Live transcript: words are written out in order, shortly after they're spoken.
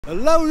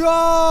Hello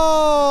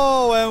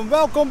y'all and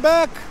welcome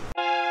back.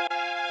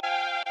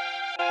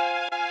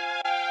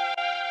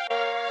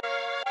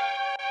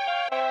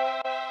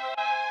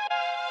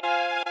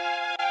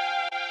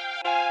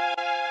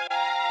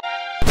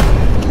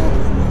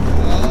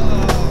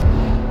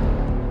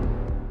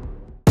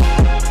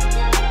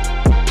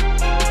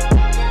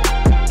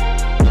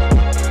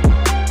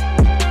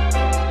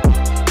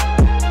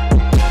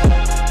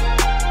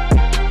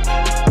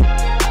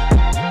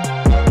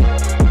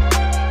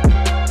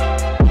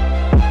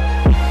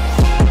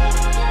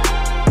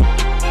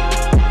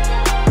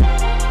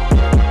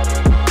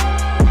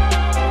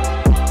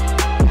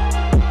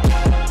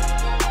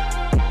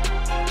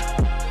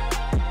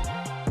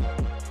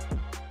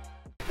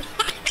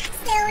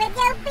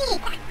 Joopie!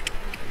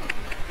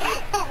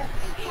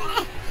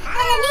 On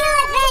a new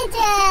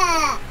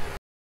adventure!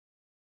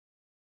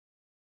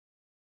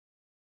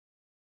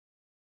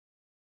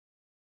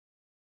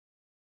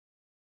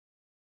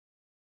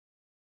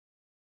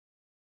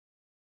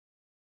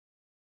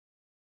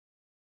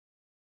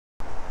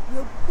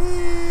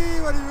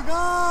 Joopie, what have you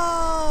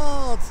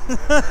got?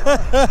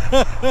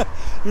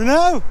 You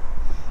know?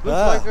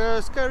 Looks like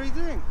a scary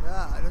thing.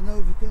 Yeah, I don't know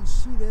if you can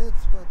see that,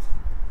 but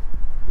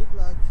it looks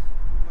like a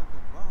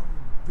bomb.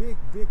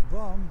 big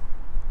bomb.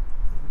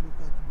 If you look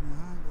at it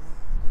behind, I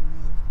don't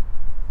know.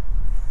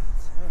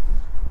 It's heavy.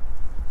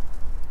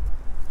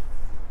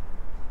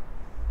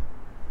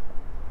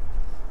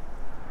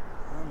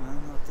 Oh man,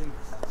 I think.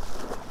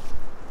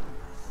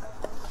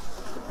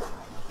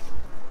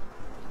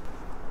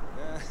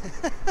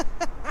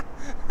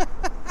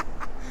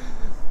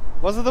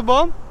 Was it a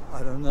bomb?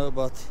 I don't know,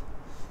 but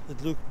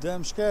it looked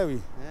damn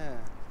scary. Yeah,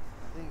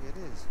 I think it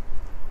is.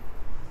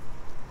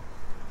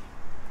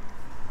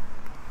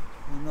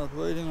 We're not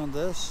waiting on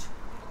this.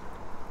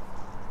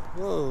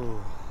 Whoa.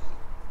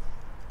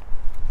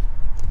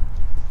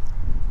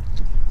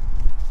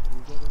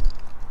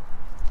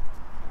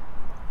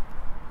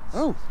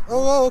 Oh,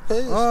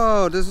 okay.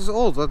 Oh, this is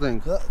old, I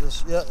think.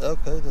 Yeah,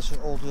 okay, that's an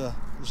old, yeah.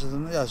 Is it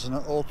an, yeah, it's an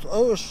old,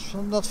 oh, it's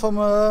not from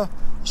a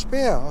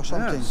spare or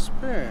something. Yeah,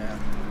 spare.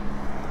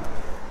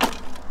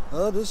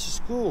 Oh, this is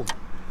cool.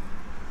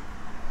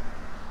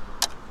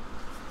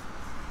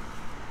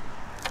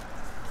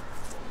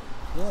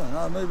 Yeah,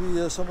 now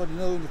maybe somebody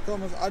knows in the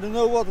comments. I don't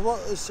know what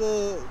is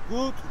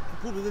good to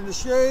put it in the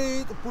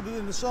shade or put it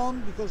in the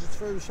sun because it's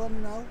very sunny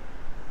now.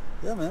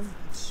 Yeah, man,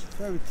 it's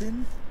very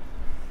thin.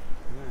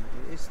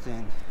 Yeah, it is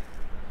thin.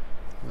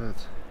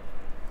 But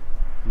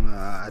no,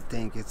 I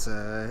think it's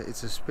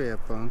a spare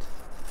pond.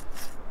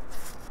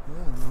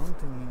 Yeah, the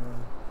hunting.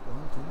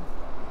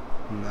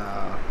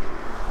 No.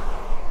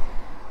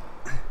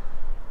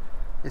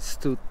 It's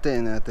too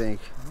thin, I think.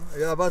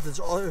 Yeah, but it's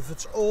if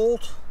it's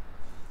old,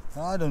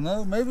 I don't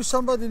know. Maybe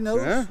somebody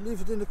knows. Yeah?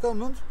 Leave it in the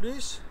comments,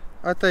 please.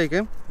 I take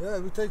him. Yeah,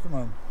 we take him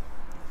home.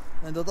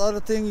 And that other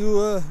thing, you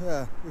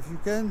yeah, if you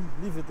can,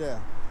 leave it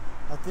there.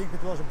 I think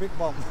it was a big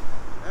bomb.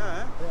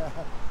 Yeah.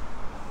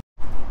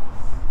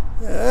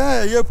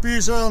 Yeah,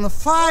 Joopie's on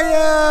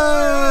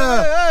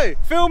fire! Hey,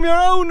 film your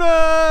own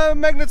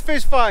magnet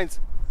fish find.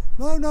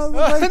 No,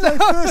 wait,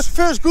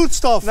 first good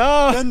stuff,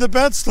 No. then the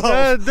bad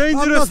stuff.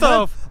 Dangerous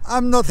stuff.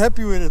 I'm not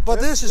happy with it, but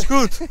this is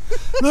good.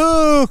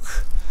 Look,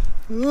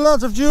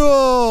 lots of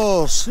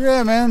jewels.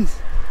 Yeah, man,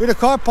 with a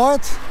car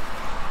part.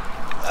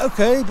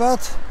 Okay,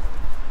 but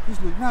these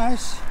look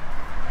nice.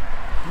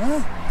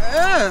 Yeah?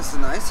 Yeah, that's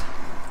nice.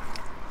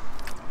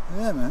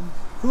 Yeah, man,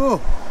 cool.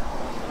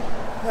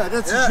 Yeah,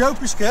 that's Yeah. a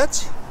Joopie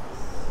sketch.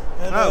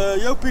 And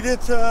Joopie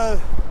did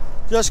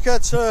just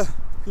sketch,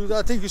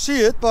 I think you see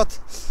it, but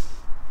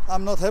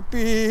I'm not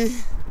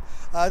happy.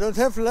 I don't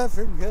have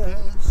laughing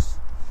gas.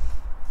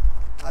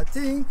 I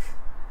think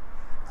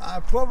I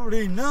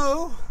probably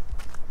know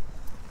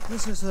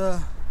this is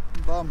a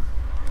bomb.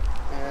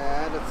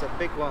 Yeah, that's a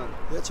big one.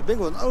 Yeah, it's a big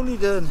one. Only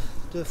the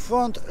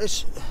front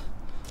is,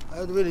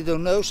 I really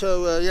don't know.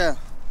 So yeah,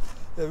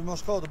 we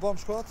must call the bomb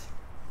squad.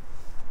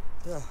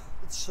 Yeah,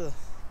 it's.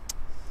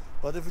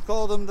 But if we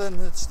call them, then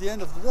it's the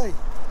end of the day.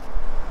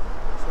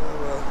 So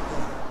yeah.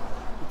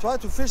 We try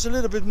to fish a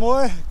little bit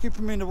more, keep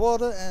them in the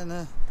water,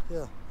 and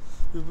yeah,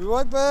 we'll be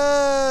right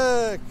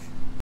back.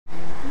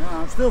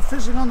 Yeah, I'm still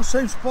fishing on the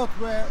same spot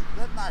where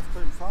that knife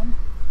came from,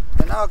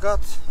 and now I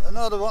got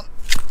another one.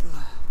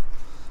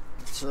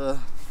 It's look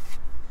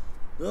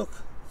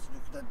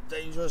at that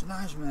dangerous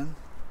knives, man.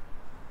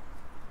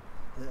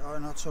 They are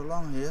not so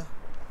long here.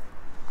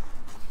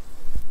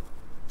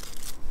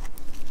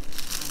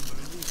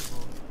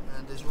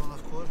 And this one,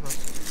 of course, but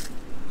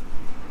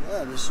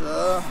yeah,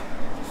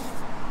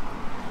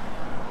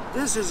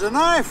 this is a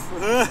knife.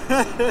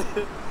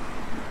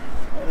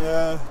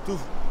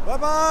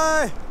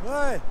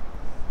 Bye.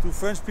 Two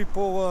French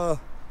people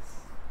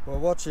were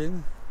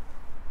watching.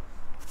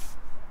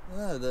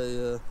 Yeah,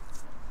 they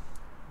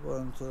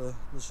weren't.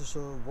 This is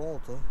a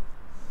Walter.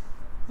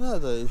 Yeah,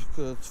 they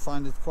could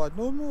find it quite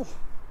normal.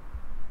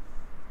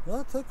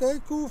 But okay,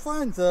 cool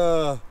find.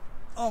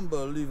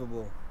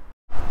 Unbelievable.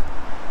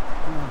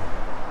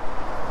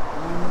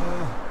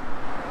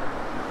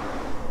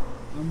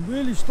 I'm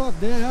really stuck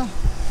there.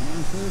 When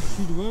I first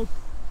see the rope,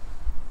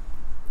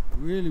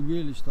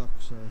 really stuck.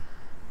 So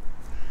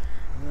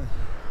yeah,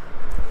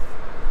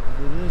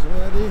 but it is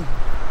already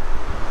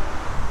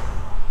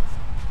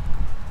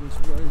this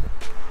way.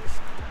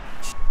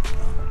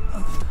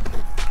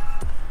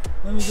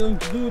 Then we're going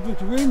to do it with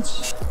the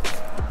winch.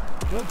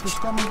 Rope is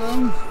coming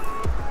down.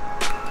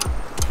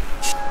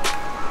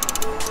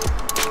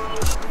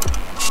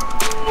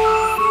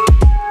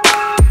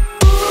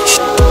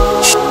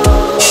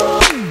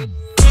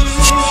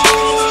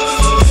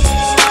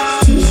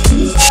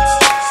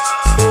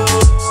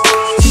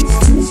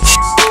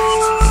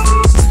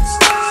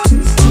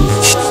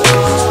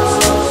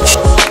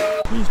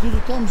 Please do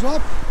the thumbs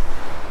up.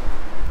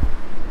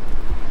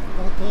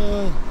 Got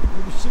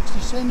maybe 60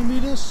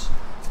 centimeters.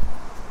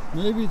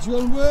 Maybe it's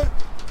going to work.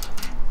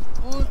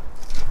 Or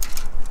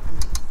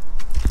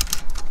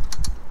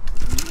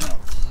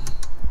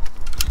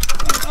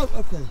oh,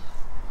 okay.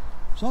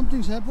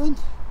 Something's happened.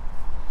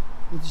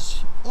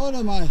 It's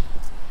either my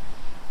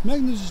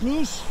magnet is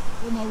loose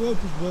or my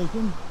rope is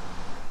broken.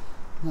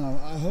 Now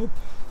I hope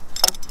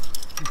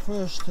the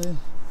first thing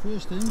we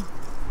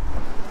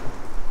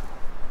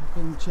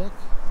can check.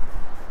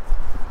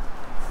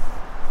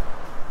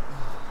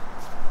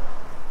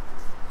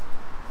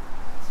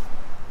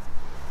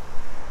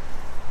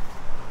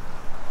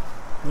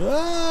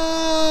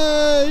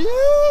 Hey,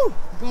 you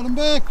got him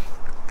back.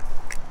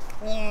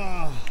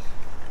 Ah,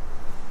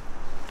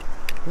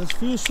 that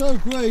feels so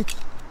great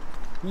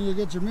when you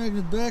get your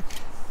magnet back.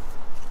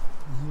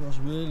 He was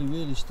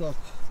really stuck.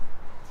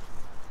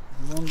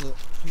 I wonder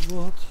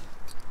what,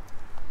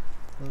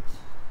 but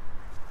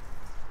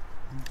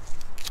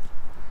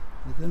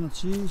I cannot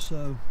see,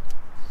 so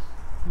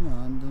yeah,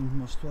 I don't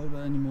must throw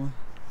that anymore.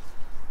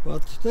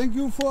 But thank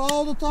you for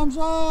all the thumbs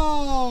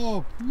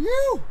up.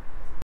 You.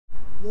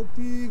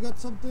 Joopie got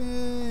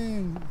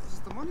something. Is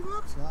it the money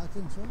box? Yeah, I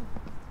think so.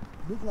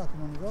 Look like a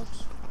money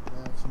box.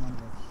 Yeah, it's a money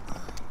box.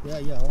 Yeah,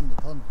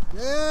 100.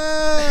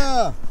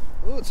 Yeah!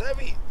 Oh, it's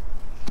heavy.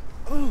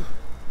 Oh.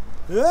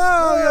 Yeah,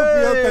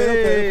 Joopie,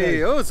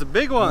 okay. Oh, it's a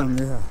big one.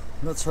 Yeah,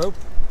 let's hope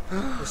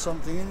there's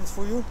something in it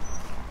for you.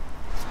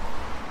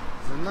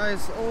 It's a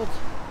nice old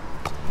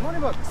money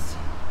box.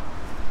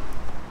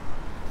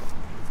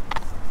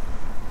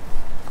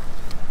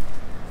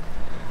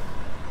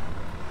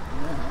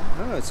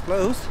 Oh, it's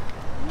closed.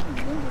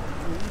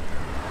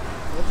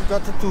 But you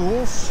got the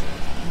tools.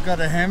 You got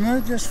a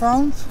hammer just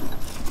found.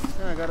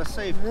 Yeah, I got a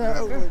safe.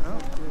 Yeah, okay. wait. Oh.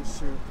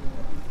 Yes,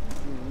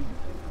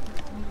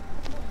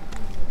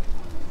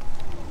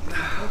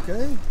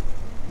 okay,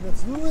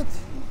 let's do it.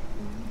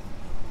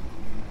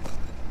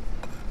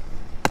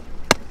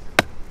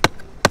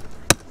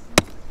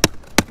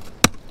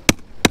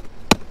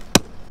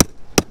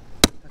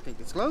 I think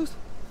it's closed.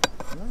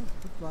 Yeah,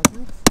 looks like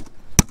it.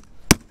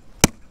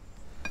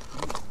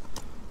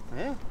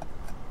 Yeah,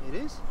 it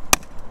is.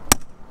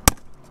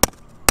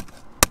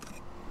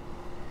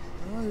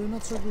 Oh, you're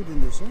not so good in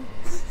this, eh?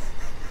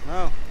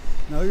 No.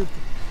 No, you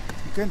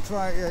can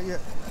try.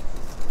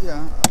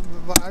 Yeah,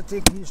 but I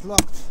think he's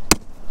locked.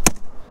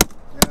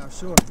 Yeah,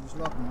 sure, he's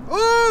locked. Man.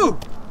 Ooh!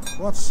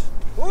 What's?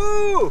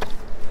 Ooh!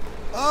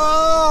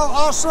 Oh,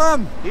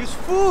 awesome! He's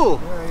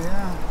full.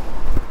 Yeah.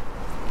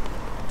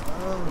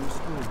 Oh, it's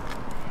cool.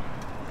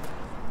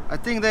 I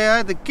think they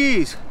had the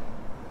keys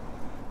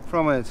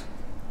from it.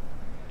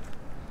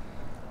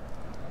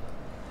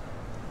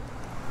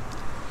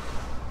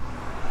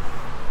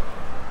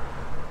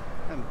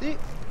 Empty.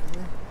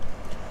 Yeah.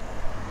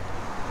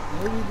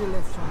 Maybe they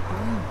left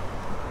something.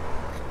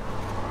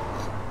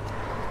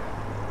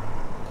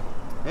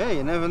 Yeah,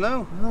 you never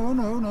know.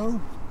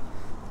 No.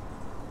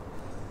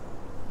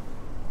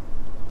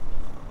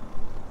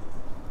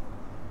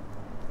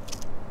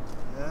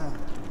 Yeah,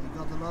 you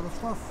got a lot of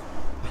stuff.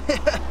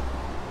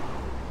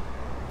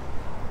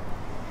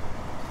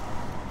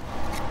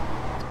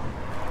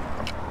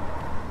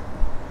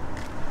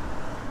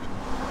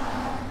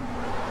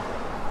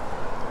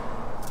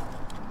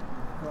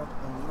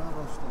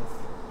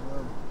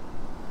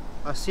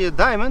 I see a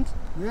diamond.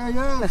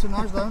 Yeah, it's a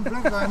nice diamond,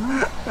 black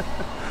diamond.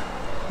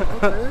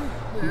 Okay,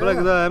 yeah. Black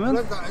diamond.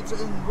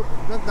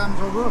 Black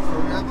diamonds are worth for,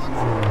 yeah,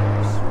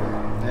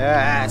 but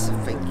Yeah, it's a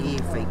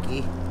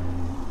fakey.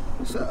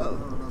 So,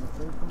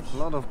 a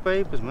lot of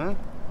papers, man.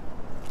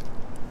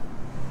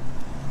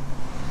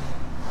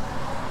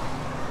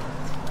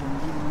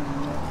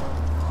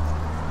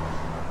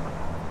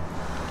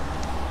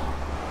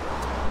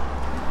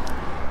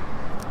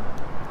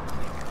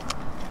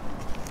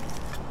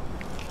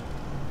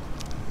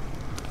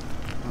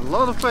 A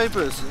lot of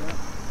papers. Yeah.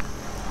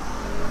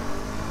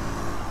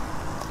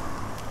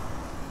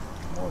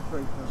 More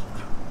papers.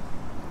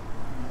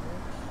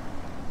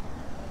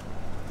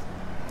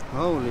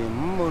 Holy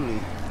moly.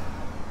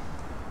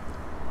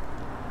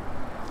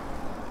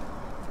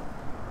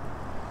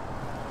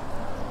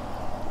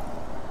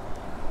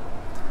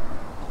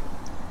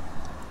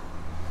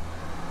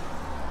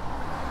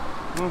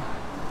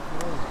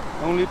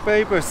 Only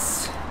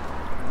papers. Yeah,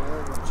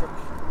 we'll check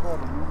the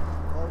bottom.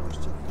 Always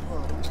check the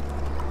bottom.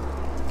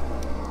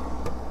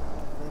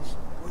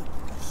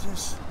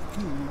 this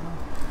key, you know?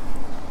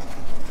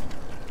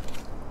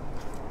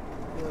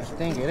 I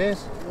think it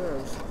is.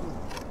 Yeah, it's cool.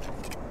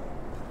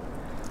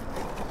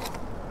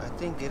 I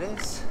think it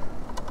is.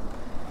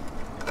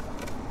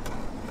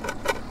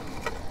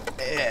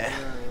 Yeah.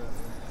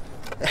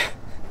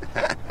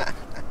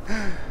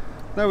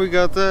 Now we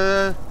got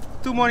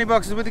 2 money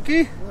boxes with the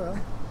key. Yeah.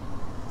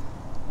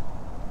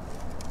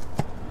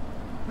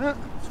 Yeah.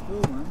 It's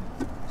cool, man.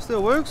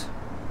 Still works.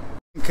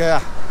 Okay,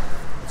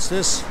 what's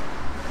this?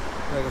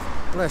 Bag of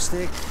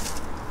plastic.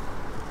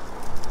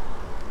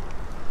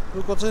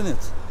 Look what's in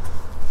it.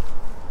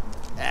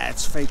 Yeah,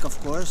 it's fake, of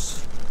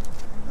course.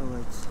 Oh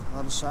wait,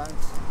 other side.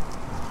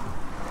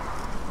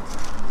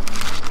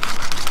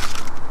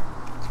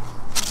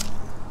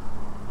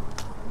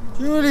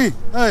 Julie,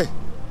 hey.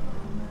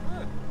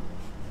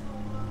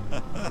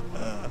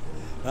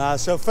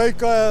 So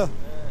fake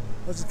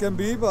as it can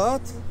be,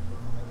 but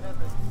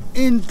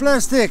in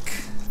plastic.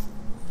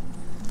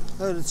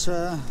 Oh, that's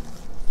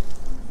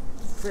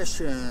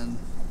fashion.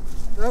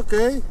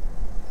 Okay,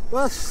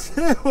 but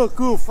still a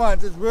cool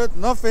find. It's worth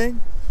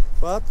nothing,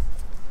 but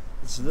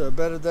it's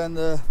better than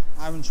the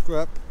iron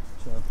scrap.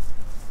 So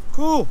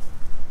cool.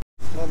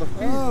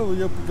 Oh,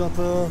 you got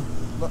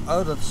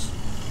oh, that's.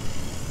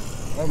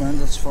 Oh man,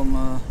 that's from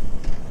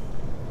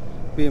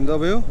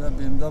BMW. yeah,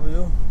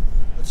 BMW.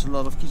 That's a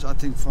lot of keys. I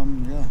think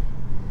from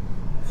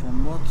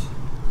from what?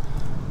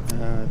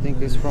 I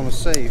think it's from a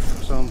safe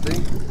or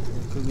something.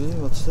 Could be.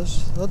 What's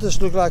this? Oh,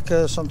 this look like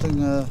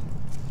something.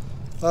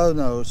 Oh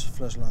no, it's a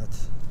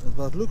flashlight.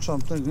 But look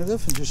something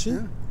different. You see?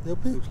 Yeah.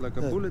 Joopie? Looks like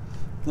a bullet.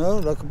 No,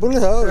 like a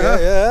bullet. Oh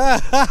yeah.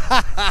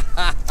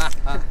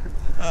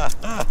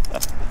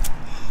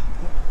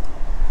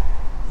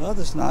 Oh,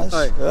 that's nice.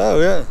 Hey. Oh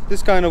yeah.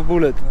 This kind of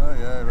bullet. Oh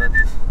yeah,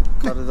 ready.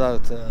 Cut it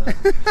out.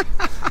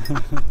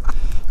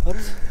 What?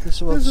 This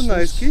That's a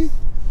nice key.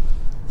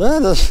 Yeah,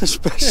 that's a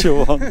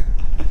special one.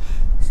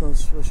 So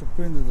special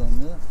printed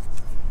on, yeah.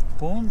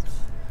 Bond.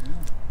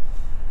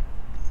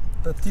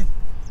 Yeah.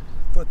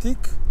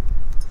 Petite.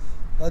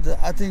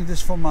 I think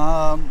this from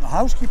a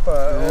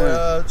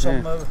housekeeper.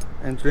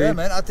 Entry. Yeah,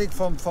 man. I think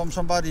from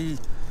somebody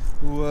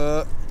who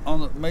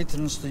on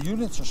maintenance the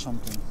units or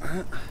something.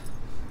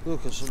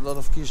 Look, there's a lot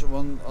of keys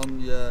on.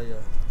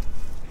 Yeah.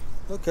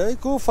 Okay,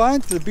 cool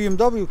find. The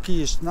BMW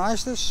key is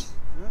nicest.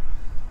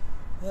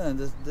 Yeah,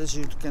 and this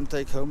you can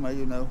take home,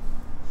 you know.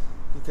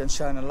 You can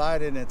shine a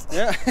light in it.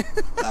 Yeah.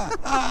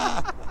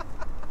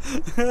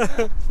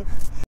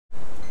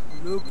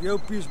 Look,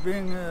 Joopie's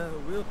being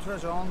real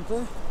treasure hunter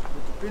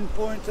with the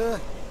pinpointer.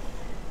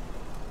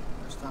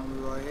 Last time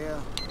we were here.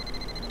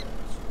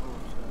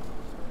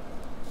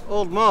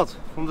 Old mod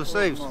from the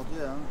safes. Mod,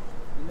 yeah,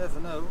 you never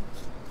know.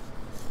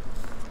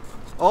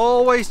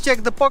 Always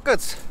check the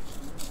pockets.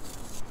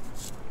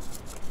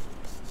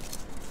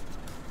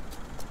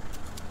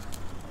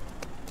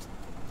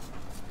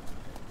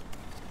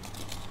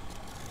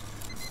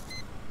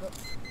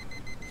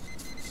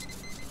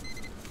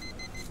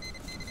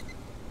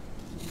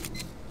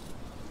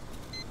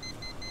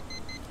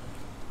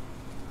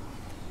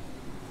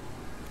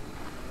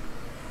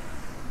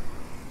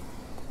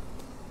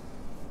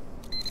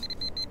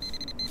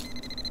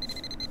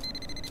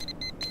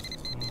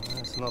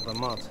 It's not a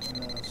mod.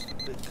 No, it's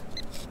big.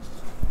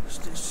 What's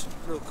this?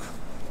 Look.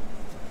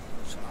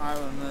 It's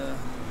iron.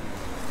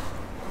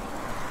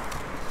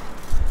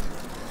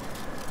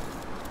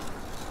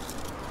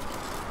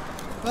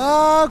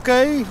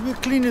 Okay, we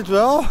clean it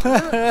well.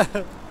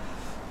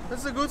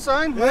 That's a good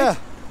sign, Yeah. right?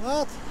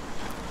 What?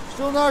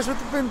 Still nice with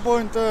the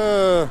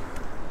pinpointer.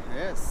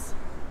 Yes.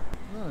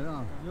 Oh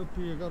yeah,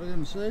 Joopie got it in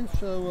the safe,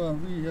 so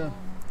we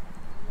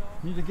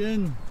meet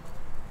again.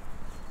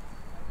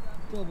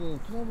 Double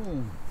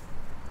trouble.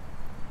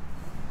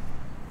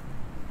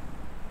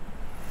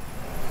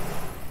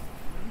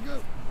 There we go.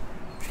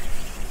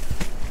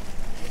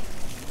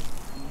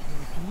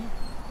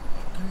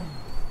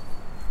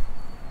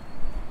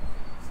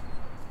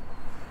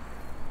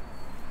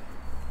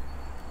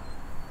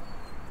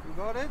 You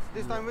got it?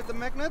 This time with the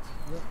magnet?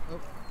 Yeah, oh,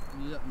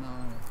 yeah,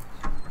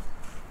 now.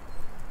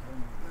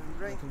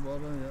 Drink. The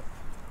water, yeah.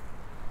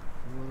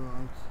 Water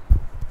out.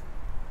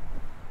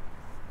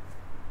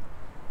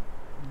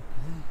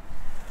 Okay.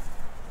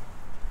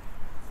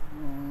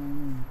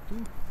 1, 2.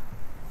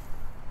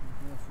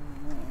 Careful,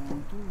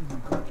 1, 2. The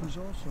cookies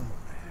also.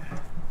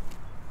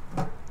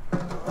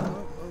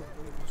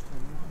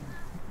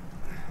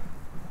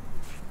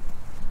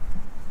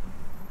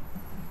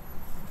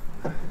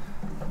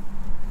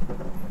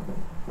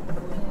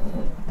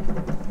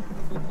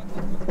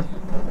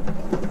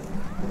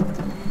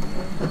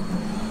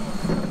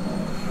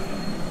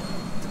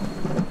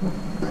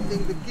 I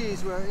think the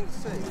keys were in the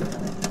safe.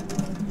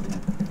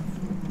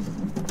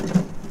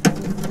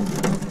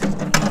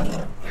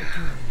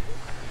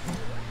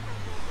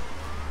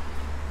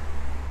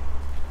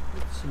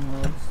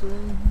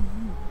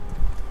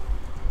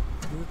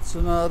 It's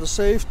another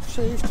safe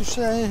to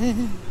say.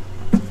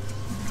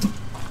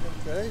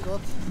 Okay,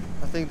 what?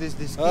 I think this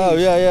keys. Oh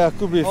yeah,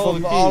 could be All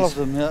from the all keys. of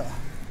them. Yeah.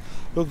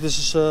 Look, this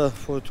is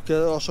for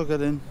to also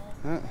get in.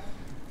 Yeah.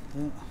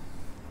 Yeah.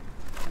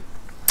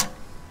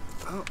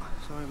 Oh,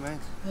 sorry, mate.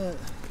 Yeah.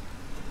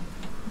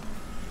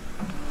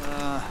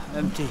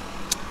 Empty.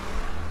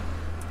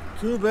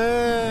 Too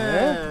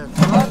bad.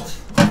 But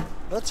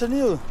that's a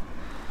new.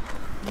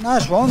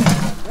 Nice one.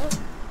 Yeah.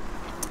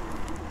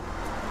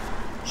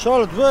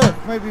 Solid work.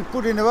 Maybe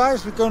put in the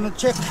ice. We're gonna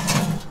check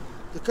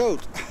the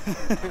code.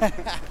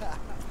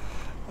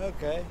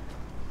 Okay.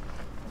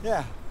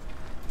 Yeah.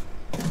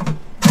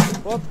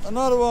 What?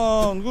 Another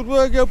one. Good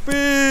work,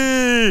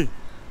 Joopie.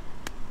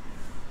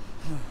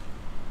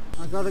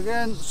 I got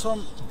again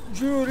some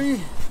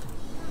jewelry.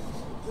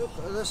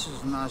 Look, this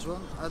is a nice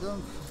one.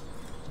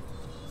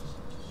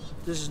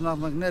 This is not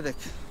magnetic.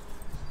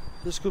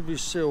 This could be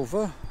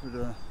silver with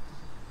a.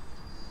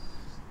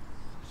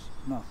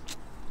 No. It's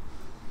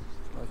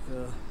like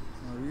a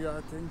Maria,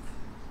 I think.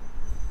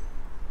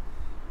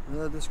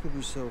 Yeah, this could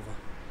be silver.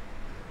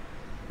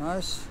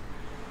 Nice.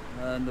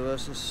 And the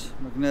rest is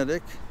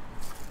magnetic.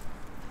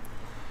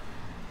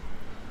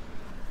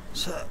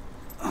 So,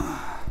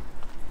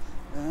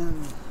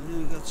 and here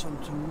you got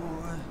something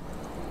more.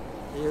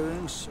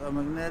 Earrings are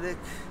magnetic.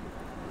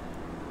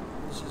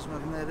 This is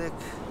magnetic.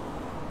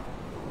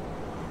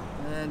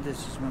 And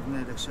this is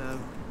magnetic, so.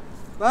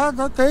 But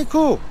okay,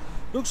 cool.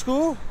 Looks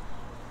cool.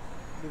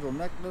 Little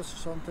necklace or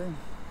something.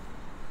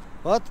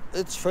 But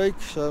it's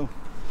fake, so.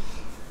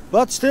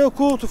 But still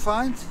cool to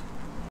find.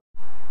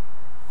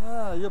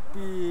 Ah,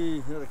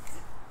 Joopie.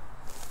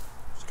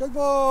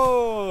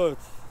 Skateboard.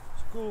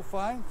 It's a cool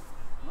find.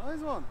 Nice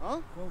one,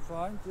 huh? Cool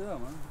find, yeah,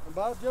 man.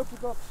 About Joopie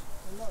got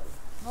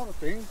another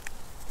thing.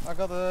 I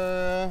got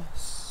a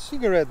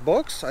cigarette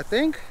box, I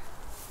think,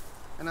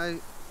 and I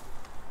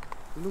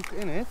look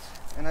in it,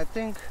 and I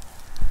think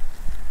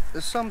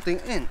there's something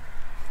in.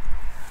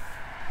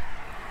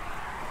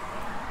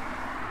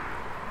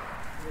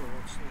 Oh,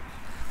 what's that?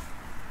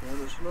 Yeah,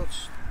 there's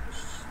lots of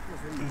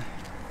stuff in it.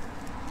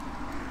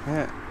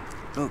 Yeah,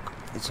 look,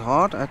 it's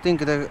hard. I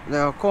think there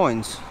are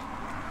coins.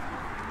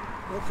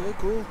 Okay,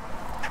 cool.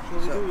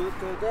 So we do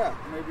it there.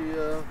 Maybe in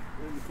the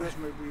crash,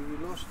 maybe we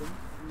lost them.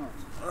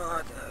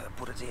 Not.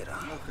 Put it here.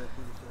 Okay,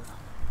 put it there.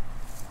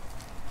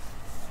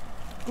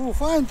 Cool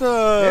find.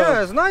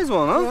 Yeah, it's a nice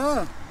one, huh?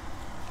 Yeah.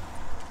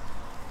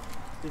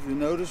 If you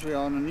notice, we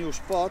are on a new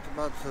spot,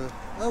 but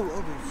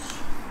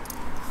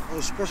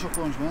those special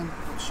coins, man.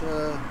 It's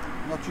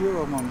not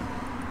euro money.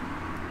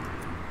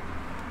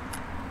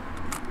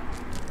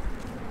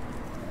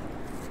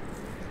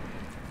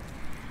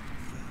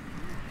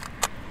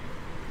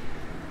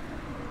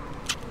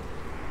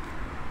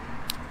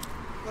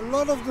 A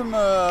lot of them.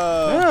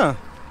 Yeah.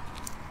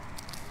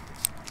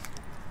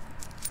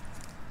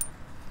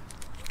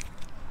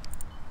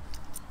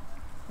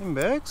 In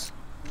bags?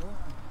 Yeah.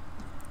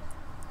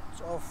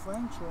 It's all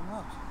French or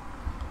not?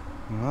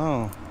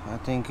 No, I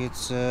think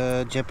it's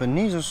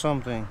Japanese or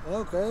something.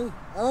 Okay.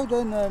 Oh,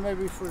 then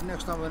maybe for the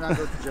next time when I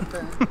go to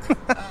Japan. Okay,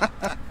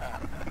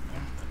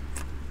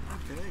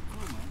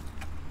 cool, man.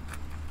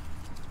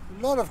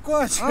 A lot of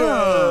coins.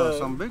 Oh,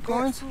 some big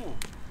coins. Cool.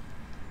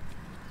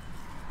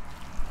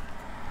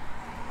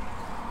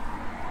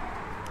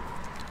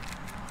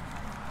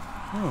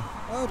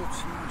 Oh,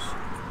 that's nice.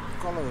 The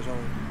color is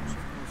already nice.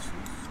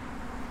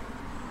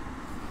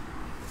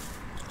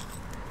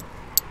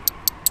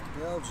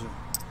 Belgium.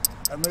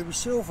 And maybe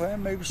silver, eh?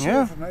 Maybe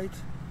silver, Yeah. mate.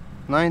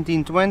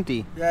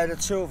 1920 Yeah,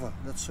 that's silver.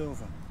 That's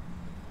silver.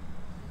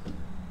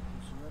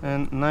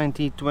 and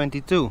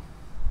 1922.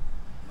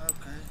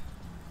 Okay.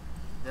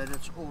 Yeah,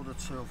 that's all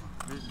that's silver.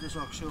 These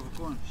are silver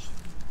coins.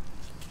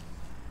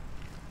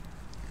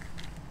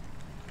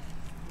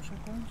 Those are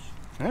coins?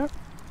 Yeah.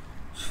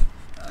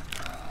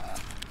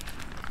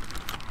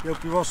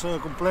 Joopie was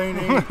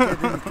complaining he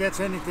didn't catch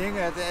anything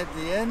at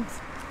the end.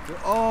 We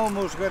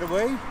almost got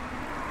away.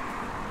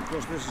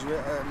 Because this is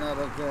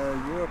another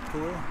Europe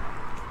tour.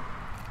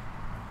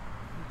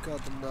 We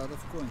got a lot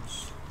of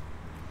coins.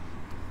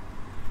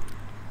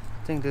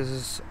 I think this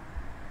is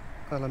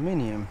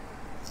aluminium.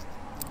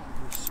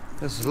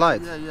 This is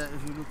light. Yeah, yeah,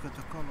 if you look at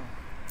the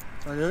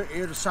color.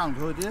 Hear the sound,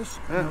 how it is?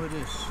 Yeah. And how it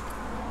is.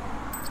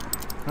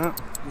 Yeah.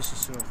 This is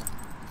silver.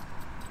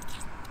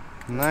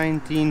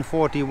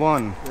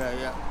 1941. Yeah,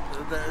 yeah.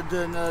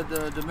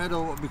 The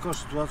metal,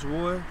 because it was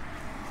war,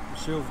 the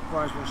silver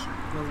price was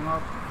going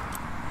up.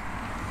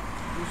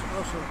 This is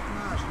also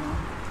nice, man.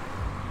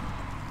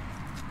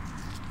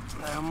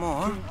 There are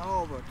more. King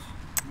Albert.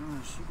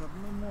 Nice, you got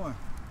no more.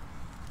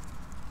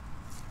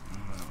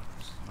 No,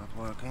 it's not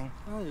working.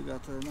 Oh, you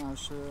got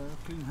nice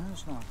clean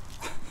hands now.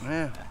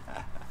 Yeah.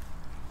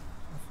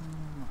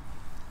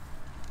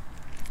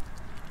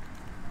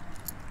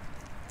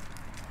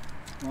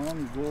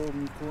 One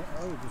golden coin.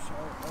 Oh, this is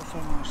also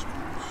nice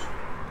coins.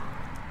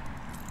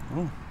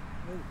 Oh.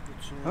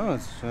 Oh,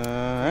 It's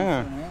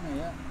yeah.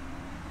 yeah.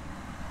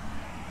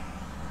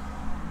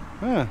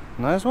 Yeah,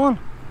 nice one.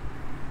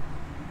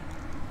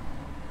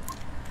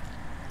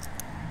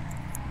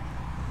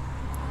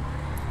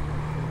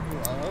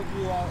 Cool. I hope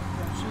you all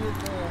can see it.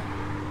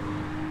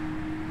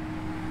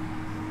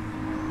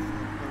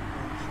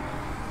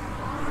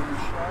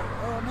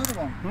 Oh, another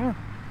one. Yeah.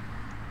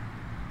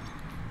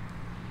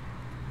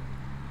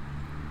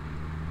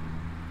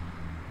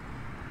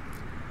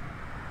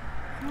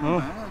 Oh,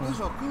 man,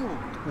 these are cool.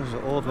 This is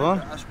an old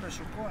one.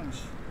 Special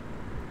coins.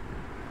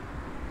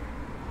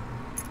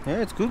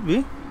 Yeah, it could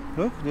be.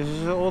 Look, this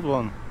is an old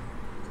one.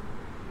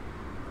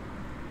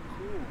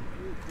 Cool.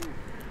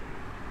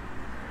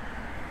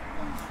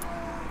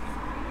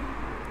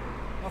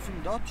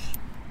 Nothing Dutch.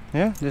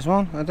 Yeah, this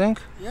one, I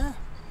think. Yeah,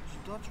 it's a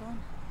Dutch one.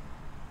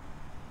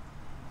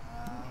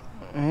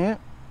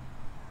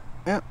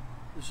 Yeah.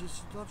 Is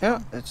this a Dutch Yeah,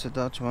 one? it's a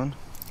Dutch one.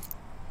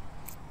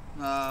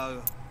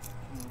 No, it's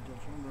not a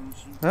Dutch one, then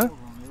it's an Huh? old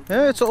one.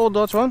 Yeah, it's an old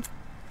Dutch one.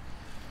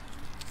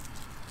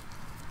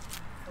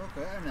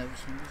 Okay, I've never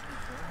seen this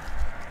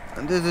before.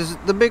 And this is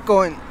the big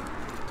coin.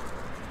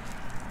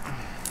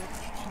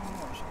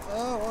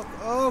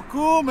 Oh,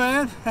 cool,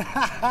 man.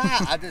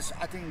 I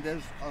think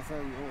those are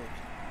very old.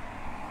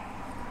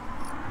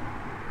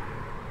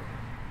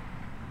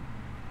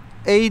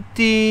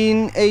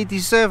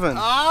 1887.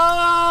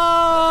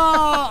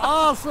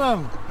 Ah,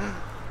 awesome.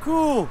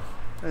 Cool.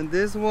 And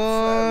this Very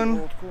one,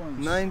 old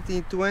coins.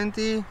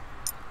 1920.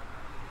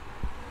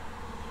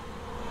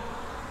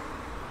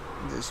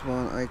 This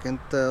one I can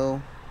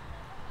tell.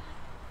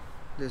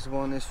 This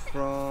one is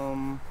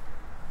from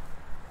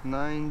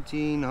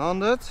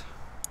 1900.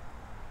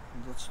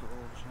 That's the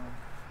oldest one.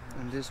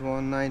 And this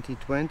one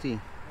 1920.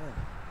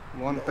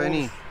 One The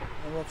penny. oldest-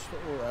 and what's the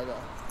old?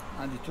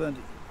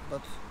 1920.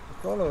 But the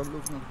color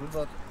looks not good.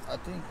 But I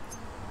think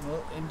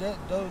in the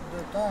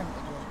time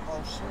it was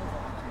all silver.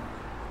 I think.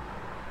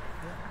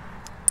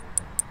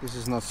 This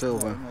is not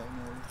silver. No,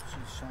 it's the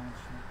signs.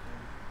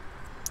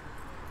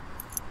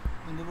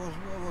 And there was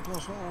what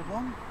was the old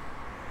one?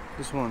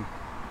 This one.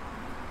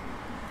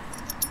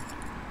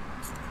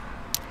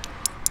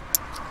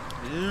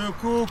 Yeah,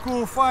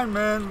 cool, fine,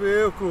 man,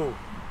 real cool.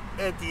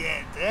 At the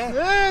end, eh?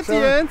 Yeah, at the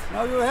end.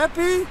 Now you're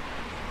happy?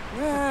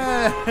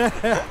 Yeah.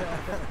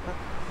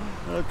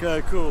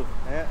 Okay, cool.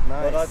 Yeah,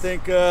 nice. But I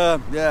think,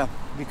 yeah,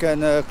 we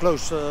can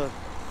close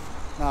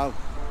now.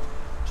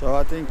 So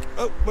I think,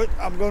 oh, wait,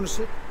 I'm going to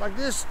sit like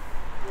this.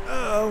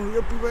 Oh,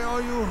 Joopie, where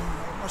are you? I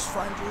must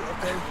find you.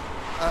 Okay.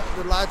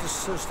 The light is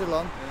still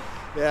on.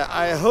 Yeah,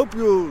 I hope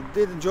you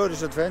did enjoy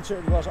this adventure.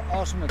 It was an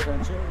awesome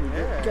adventure. We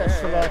did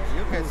catch a lot.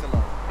 You catch a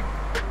lot.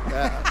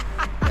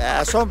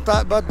 Yeah,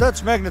 sometimes, but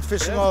that's magnet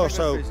fishing That's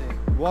also. magnet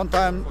fishing. One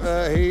time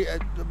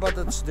but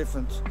it's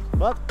different.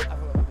 But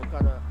we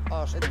got an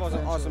awesome It was an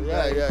adventure. awesome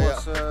Yeah, day. yeah, It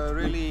was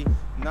really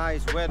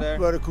nice weather.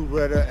 Very cool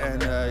weather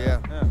and yeah.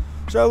 Yeah.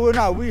 So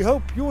now we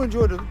hope you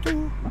enjoyed it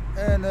too.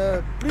 And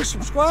please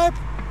subscribe,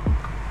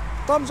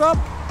 thumbs up,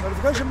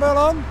 notification bell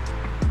on,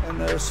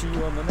 and see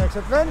you on the next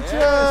adventure.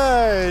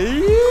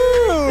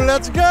 Yes.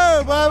 Let's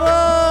go! Bye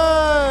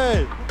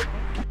bye!